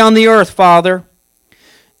going to be on the earth, Father.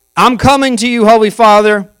 I'm coming to you, Holy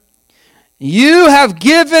Father. You have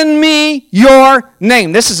given me your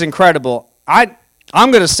name. This is incredible. I'm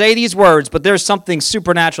going to say these words, but there's something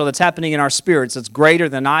supernatural that's happening in our spirits that's greater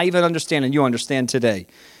than I even understand and you understand today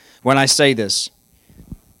when I say this.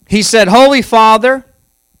 He said, Holy Father,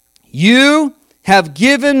 you have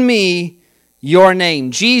given me your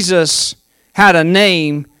name. Jesus had a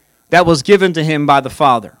name that was given to him by the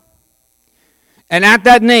Father. And at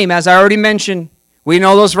that name, as I already mentioned, we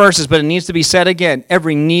know those verses, but it needs to be said again.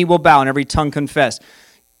 Every knee will bow and every tongue confess.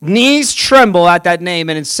 Knees tremble at that name,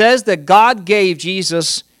 and it says that God gave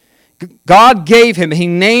Jesus, God gave him, he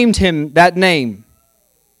named him that name,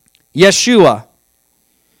 Yeshua.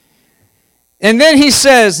 And then he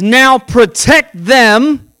says, now protect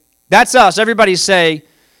them. That's us. Everybody say,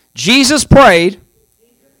 Jesus prayed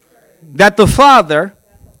that the Father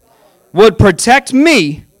would protect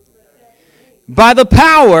me by the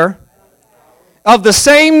power of the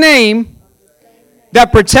same name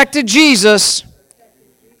that protected Jesus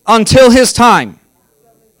until his time.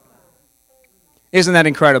 Isn't that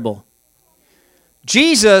incredible?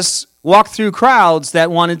 Jesus walked through crowds that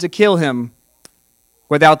wanted to kill him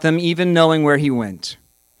without them even knowing where he went.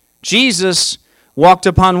 Jesus walked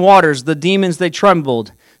upon waters. The demons, they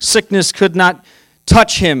trembled. Sickness could not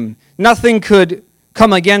touch him. Nothing could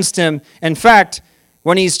come against him. In fact,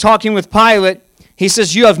 when he's talking with Pilate, he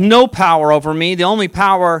says, you have no power over me. The only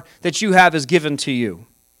power that you have is given to you.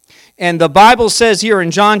 And the Bible says here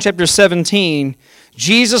in John chapter 17,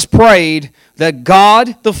 Jesus prayed that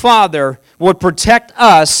God the Father would protect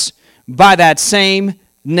us by that same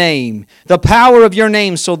name. The power of your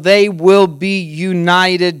name, so they will be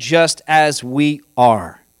united just as we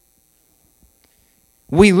are.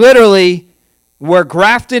 We literally were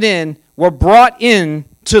grafted in, were brought in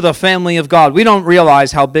to the family of God. We don't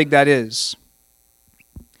realize how big that is.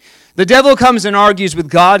 The devil comes and argues with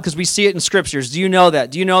God because we see it in scriptures. Do you know that?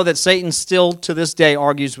 Do you know that Satan still to this day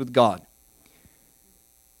argues with God?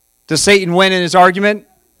 Does Satan win in his argument?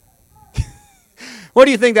 What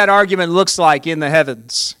do you think that argument looks like in the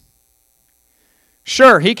heavens?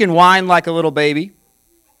 Sure, he can whine like a little baby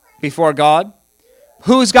before God.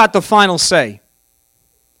 Who's got the final say?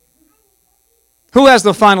 Who has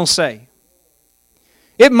the final say?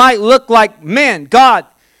 It might look like, man, God,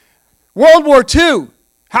 World War II,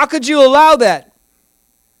 how could you allow that?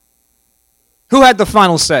 Who had the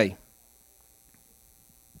final say?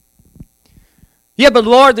 Yeah, but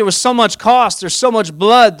Lord, there was so much cost, there's so much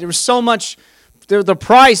blood, there was so much, the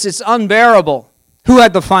price, it's unbearable. Who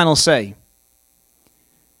had the final say?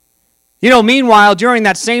 You know, meanwhile, during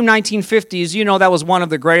that same 1950s, you know, that was one of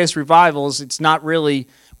the greatest revivals. It's not really,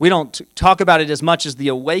 we don't talk about it as much as the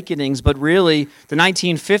awakenings, but really, the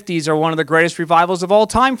 1950s are one of the greatest revivals of all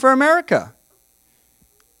time for America.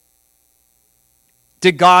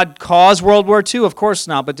 Did God cause World War II? Of course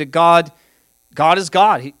not. But did God is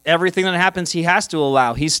God. Everything that happens, he has to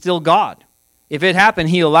allow. He's still God. If it happened,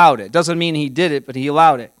 he allowed it. Doesn't mean he did it, but he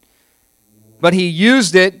allowed it. But he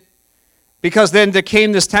used it because then there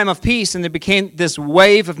came this time of peace and there became this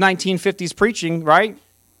wave of 1950s preaching, right?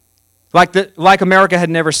 Like America had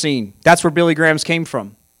never seen. That's where Billy Graham's came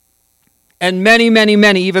from. And many, many,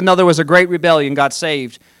 many, even though there was a great rebellion, got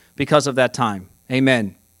saved because of that time.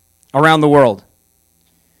 Amen. Around the world.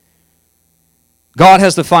 God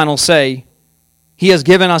has the final say. He has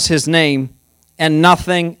given us his name, and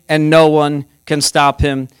nothing and no one can stop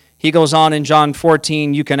him. He goes on in John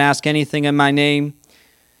 14, you can ask anything in my name,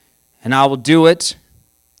 and I will do it.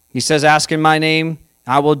 He says, ask in my name,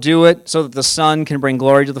 I will do it, so that the Son can bring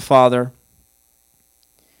glory to the Father.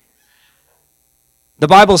 The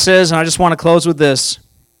Bible says, and I just want to close with this,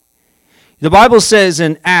 the Bible says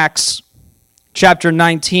in Acts chapter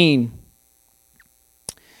 19,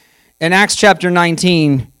 in Acts chapter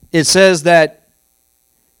 19, it says that,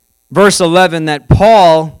 verse 11, that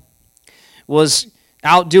Paul was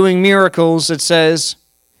out doing miracles, it says,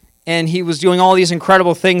 and he was doing all these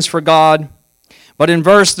incredible things for God. But in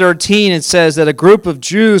verse 13, it says that a group of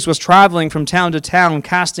Jews was traveling from town to town,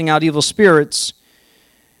 casting out evil spirits.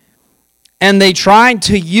 And they tried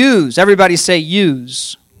to use, everybody say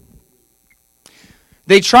use.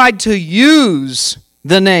 They tried to use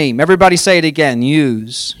the name. Everybody say it again,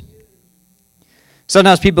 use.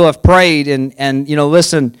 Sometimes people have prayed and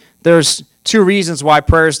listen, there's two reasons why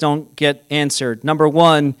prayers don't get answered. Number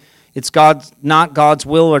one, it's not God's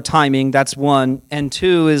will or timing. That's one. And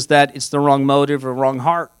two is that it's the wrong motive or wrong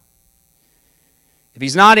heart. If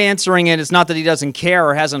he's not answering it, it's not that he doesn't care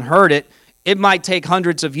or hasn't heard it. It might take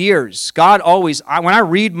hundreds of years. God always, when I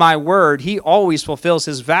read my word, he always fulfills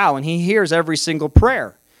his vow, and he hears every single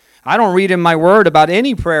prayer. I don't read in my word about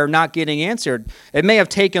any prayer not getting answered. It may have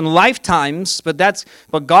taken lifetimes,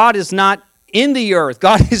 but God is not in the earth.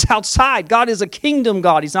 God is outside. God is a kingdom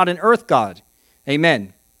God. He's not an earth God.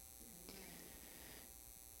 Amen.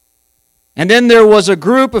 And then there was a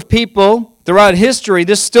group of people throughout history,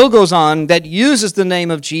 this still goes on, that uses the name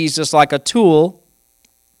of Jesus like a tool.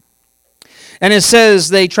 And it says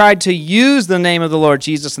they tried to use the name of the Lord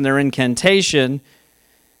Jesus in their incantation,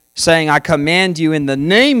 saying, I command you in the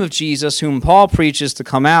name of Jesus, whom Paul preaches, to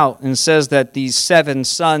come out. And says that these 7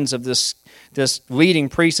 sons of this leading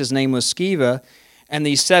priest, his name was Sceva, and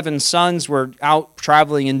these 7 sons were out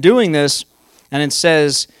traveling and doing this. And it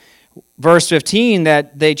says, verse 15,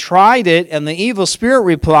 that they tried it, and the evil spirit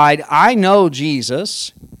replied, I know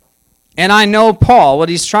Jesus, and I know Paul. What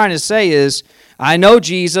he's trying to say is, I know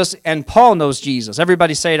Jesus, and Paul knows Jesus.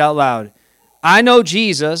 Everybody say it out loud. I know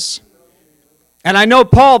Jesus, and I know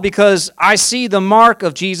Paul because I see the mark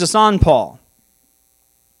of Jesus on Paul.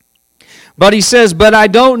 But he says, but I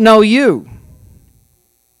don't know you.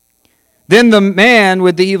 Then the man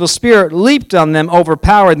with the evil spirit leaped on them,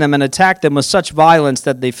 overpowered them, and attacked them with such violence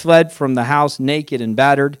that they fled from the house naked and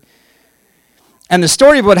battered. And the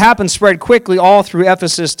story of what happened spread quickly all through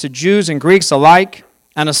Ephesus to Jews and Greeks alike.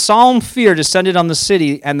 And a solemn fear descended on the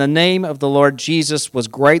city, and the name of the Lord Jesus was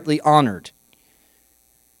greatly honored.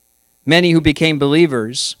 Many who became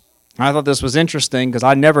believers, I thought this was interesting because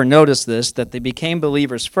I never noticed this, that they became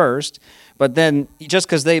believers first, but then just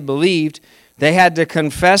because they believed, they had to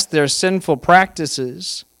confess their sinful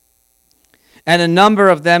practices. And a number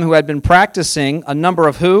of them who had been practicing, a number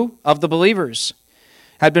of who? Of the believers,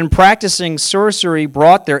 had been practicing sorcery,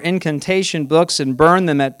 brought their incantation books and burned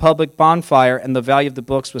them at public bonfire, and the value of the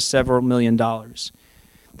books was several $1 million.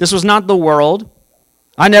 This was not the world.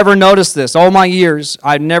 I never noticed this. All my years,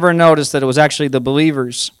 I've never noticed that it was actually the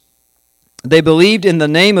believers. They believed in the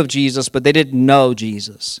name of Jesus, but they didn't know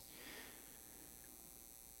Jesus.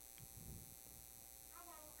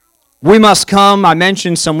 We must come, I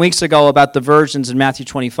mentioned some weeks ago about the virgins in Matthew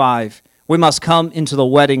 25. We must come into the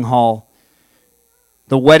wedding hall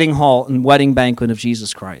and wedding banquet of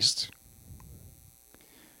Jesus Christ.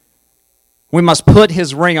 We must put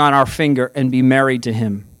his ring on our finger and be married to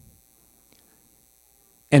him.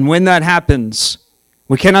 And when that happens,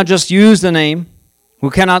 we cannot just use the name. We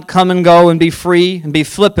cannot come and go and be free and be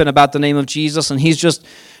flippant about the name of Jesus. And he's just,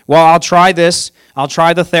 well, I'll try this. I'll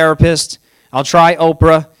try the therapist. I'll try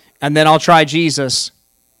Oprah. And then I'll try Jesus.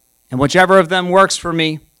 And whichever of them works for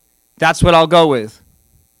me, that's what I'll go with.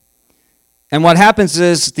 And what happens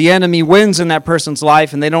is the enemy wins in that person's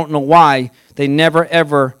life, and they don't know why. They never,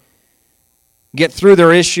 ever get through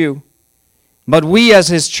their issue. But we as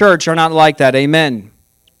his church are not like that. Amen.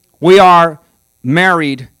 We are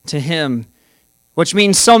married to him, which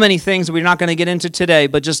means so many things we're not going to get into today,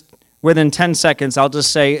 but just within 10 seconds, I'll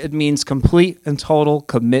just say it means complete and total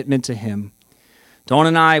commitment to him. Dawn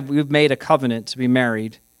and I, we've made a covenant to be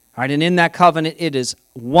married. All right, and in that covenant, it is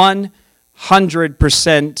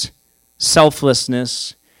 100%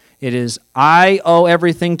 selflessness. It is, I owe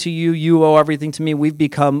everything to you, you owe everything to me. We've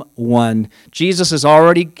become one. Jesus has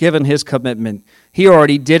already given his commitment. He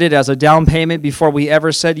already did it as a down payment before we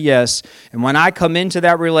ever said yes. And when I come into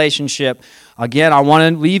that relationship, again, I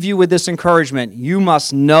want to leave you with this encouragement. You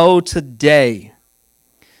must know today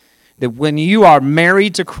that when you are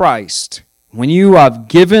married to Christ, when you have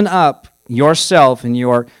given up yourself and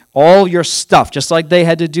all your stuff, just like they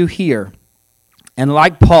had to do here, and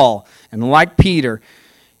like Paul and like Peter,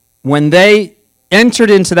 when they entered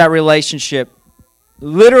into that relationship,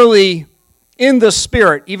 literally in the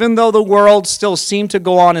spirit, even though the world still seemed to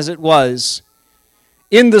go on as it was,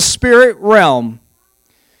 in the spirit realm,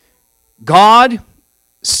 God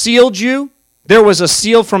sealed you. There was a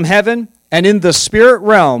seal from heaven, and in the spirit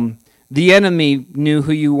realm, the enemy knew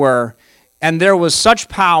who you were. And there was such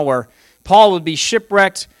power. Paul would be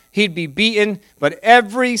shipwrecked, he'd be beaten, but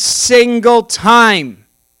every single time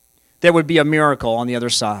there would be a miracle on the other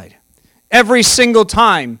side. Every single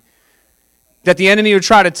time that the enemy would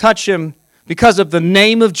try to touch him, because of the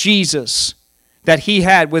name of Jesus that he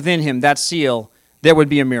had within him, that seal, there would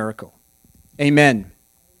be a miracle. Amen.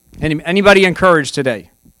 Anybody encouraged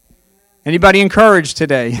today? Anybody encouraged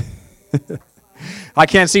today? I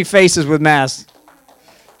can't see faces with masks.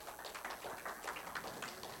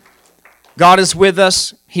 God is with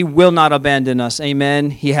us. He will not abandon us.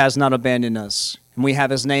 Amen. He has not abandoned us. And we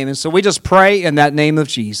have his name. And so we just pray in that name of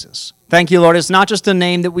Jesus. Thank you, Lord. It's not just a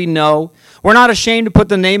name that we know. We're not ashamed to put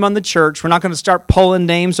the name on the church. We're not going to start pulling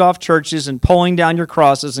names off churches and pulling down your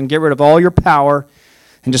crosses and get rid of all your power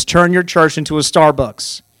and just turn your church into a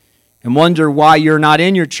Starbucks and wonder why you're not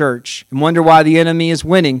in your church and wonder why the enemy is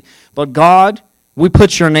winning. But God, we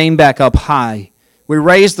put your name back up high. We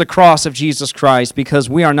raise the cross of Jesus Christ because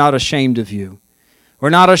we are not ashamed of you. We're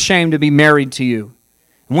not ashamed to be married to you.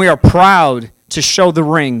 And we are proud to show the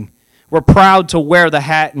ring. We're proud to wear the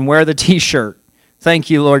hat and wear the t-shirt. Thank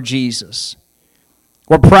you, Lord Jesus.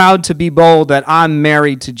 We're proud to be bold that I'm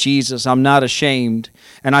married to Jesus. I'm not ashamed.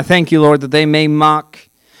 And I thank you, Lord, that they may mock.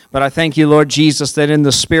 But I thank you, Lord Jesus, that in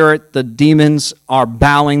the spirit, the demons are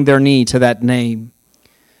bowing their knee to that name.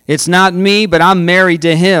 It's not me, but I'm married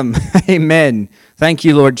to him. Amen. Thank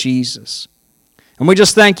you, Lord Jesus. And we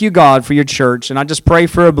just thank you, God, for your church. And I just pray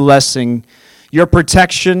for a blessing, your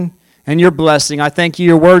protection and your blessing. I thank you.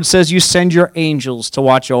 Your word says you send your angels to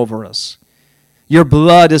watch over us. Your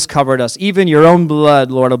blood has covered us, even your own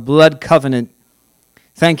blood, Lord, a blood covenant.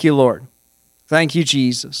 Thank you, Lord. Thank you,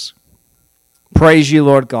 Jesus. Praise you,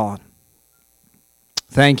 Lord God.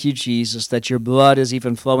 Thank you, Jesus, that your blood is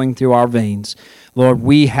even flowing through our veins. Lord,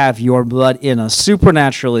 we have your blood in us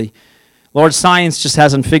supernaturally. Lord, science just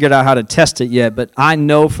hasn't figured out how to test it yet, but I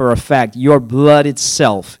know for a fact your blood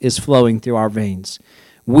itself is flowing through our veins.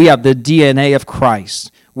 We have the DNA of Christ.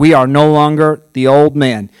 We are no longer the old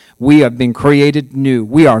man. We have been created new.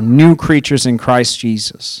 We are new creatures in Christ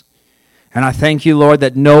Jesus. And I thank you, Lord,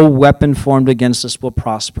 that no weapon formed against us will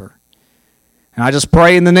prosper. And I just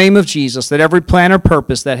pray in the name of Jesus that every plan or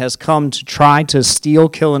purpose that has come to try to steal,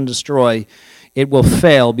 kill, and destroy, it will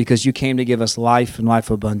fail because you came to give us life and life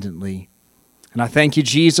abundantly. And I thank you,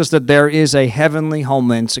 Jesus, that there is a heavenly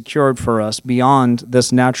homeland secured for us beyond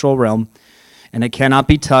this natural realm, and it cannot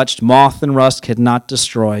be touched. Moth and rust cannot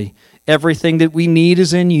destroy. Everything that we need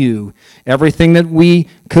is in you. Everything that we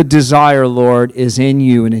could desire, Lord, is in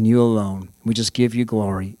you and in you alone. We just give you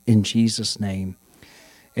glory in Jesus' name.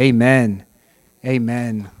 Amen.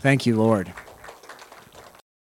 Amen. Thank you, Lord.